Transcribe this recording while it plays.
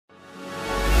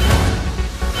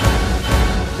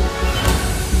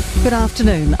Good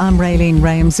afternoon, I'm Raylene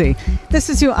Ramsey. This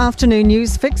is your afternoon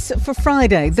news fix for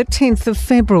Friday, the 10th of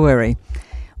February.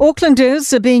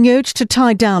 Aucklanders are being urged to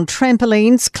tie down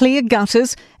trampolines, clear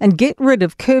gutters and get rid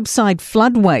of curbside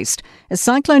flood waste as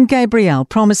Cyclone Gabrielle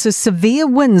promises severe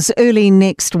winds early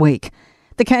next week.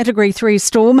 The Category 3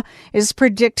 storm is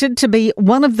predicted to be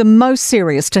one of the most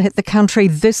serious to hit the country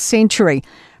this century,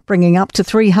 bringing up to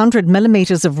 300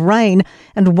 millimetres of rain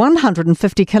and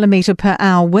 150 kilometre per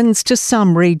hour winds to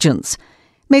some regions.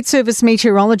 Met Service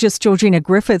meteorologist Georgina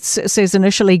Griffiths says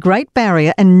initially Great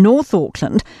Barrier and North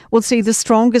Auckland will see the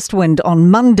strongest wind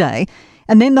on Monday,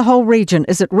 and then the whole region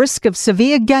is at risk of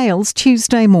severe gales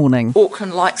Tuesday morning.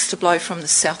 Auckland likes to blow from the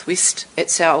southwest.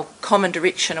 It's our common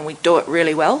direction and we do it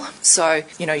really well. So,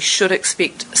 you should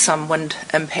expect some wind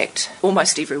impact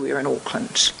almost everywhere in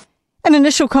Auckland. An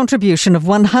initial contribution of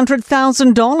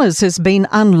 $100,000 has been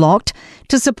unlocked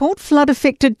to support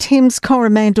flood-affected Thames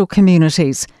Coromandel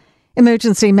communities.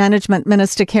 Emergency Management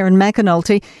Minister Karen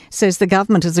McAnulty says the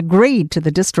government has agreed to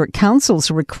the District Council's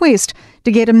request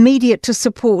to get immediate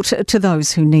support to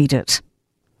those who need it.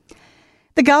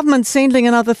 The government's sending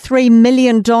another $3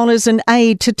 million in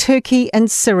aid to Turkey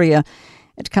and Syria.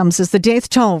 It comes as the death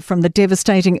toll from the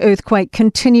devastating earthquake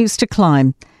continues to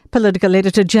climb. Political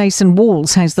editor Jason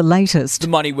Walls has the latest. The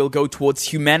money will go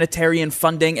towards humanitarian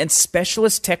funding and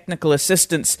specialist technical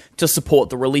assistance to support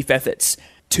the relief efforts.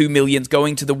 $2 million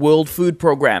going to the World Food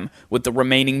Programme, with the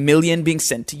remaining $1 million being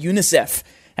sent to UNICEF.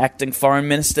 Acting Foreign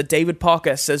Minister David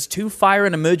Parker says 2 fire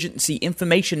and emergency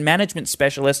information management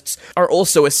specialists are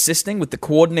also assisting with the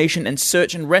coordination and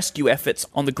search and rescue efforts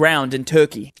on the ground in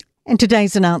Turkey. And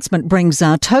today's announcement brings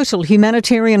our total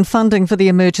humanitarian funding for the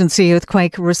emergency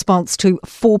earthquake response to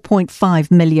 $4.5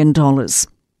 million.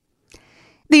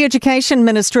 The Education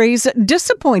Ministry is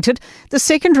disappointed the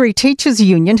Secondary Teachers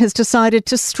Union has decided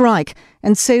to strike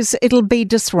and says it'll be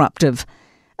disruptive.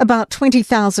 About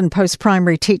 20,000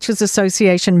 Post-Primary Teachers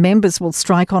Association members will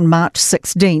strike on March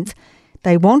 16th.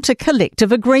 They want a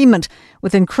collective agreement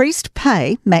with increased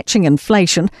pay, matching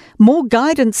inflation, more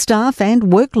guidance staff and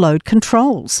workload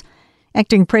controls.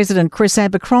 Acting President Chris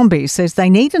Abercrombie says they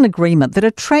need an agreement that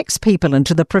attracts people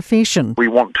into the profession. We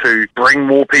want to bring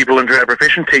more people into our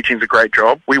profession. Teaching's a great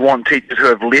job. We want teachers who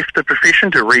have left the profession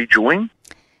to rejoin.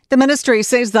 The ministry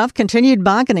says they've continued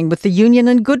bargaining with the union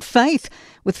in good faith,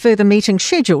 with further meetings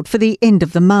scheduled for the end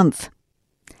of the month.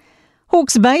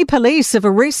 Hawke's Bay Police have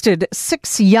arrested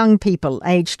 6 young people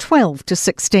aged 12 to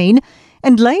 16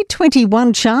 and laid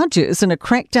 21 charges in a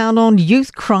crackdown on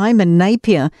youth crime in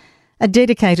Napier. A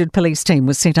dedicated police team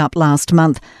was set up last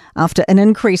month after an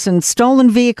increase in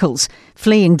stolen vehicles,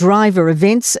 fleeing driver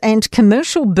events and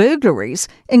commercial burglaries,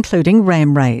 including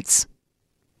ram raids.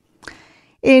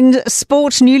 In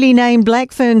sport, newly named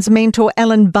Black Ferns mentor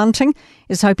Alan Bunting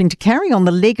is hoping to carry on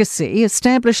the legacy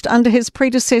established under his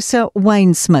predecessor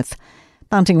Wayne Smith.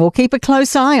 Bunting will keep a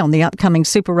close eye on the upcoming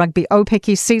Super Rugby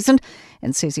Aupiki season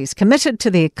and says he's committed to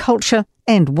their culture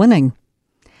and winning.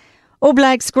 All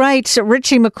Blacks great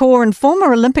Richie McCaw and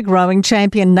former Olympic rowing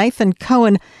champion Nathan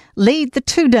Cohen lead the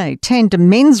 2-day tandem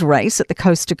men's race at the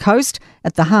Coast to Coast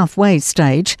at the halfway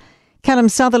stage. Callum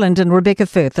Sutherland and Rebecca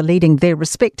Firth are leading their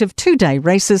respective 2-day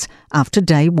races after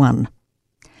day 1.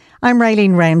 I'm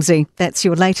Raylene Ramsey. That's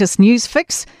your latest news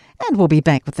fix, and we'll be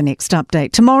back with the next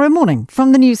update tomorrow morning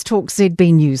from the News Talk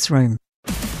ZB newsroom.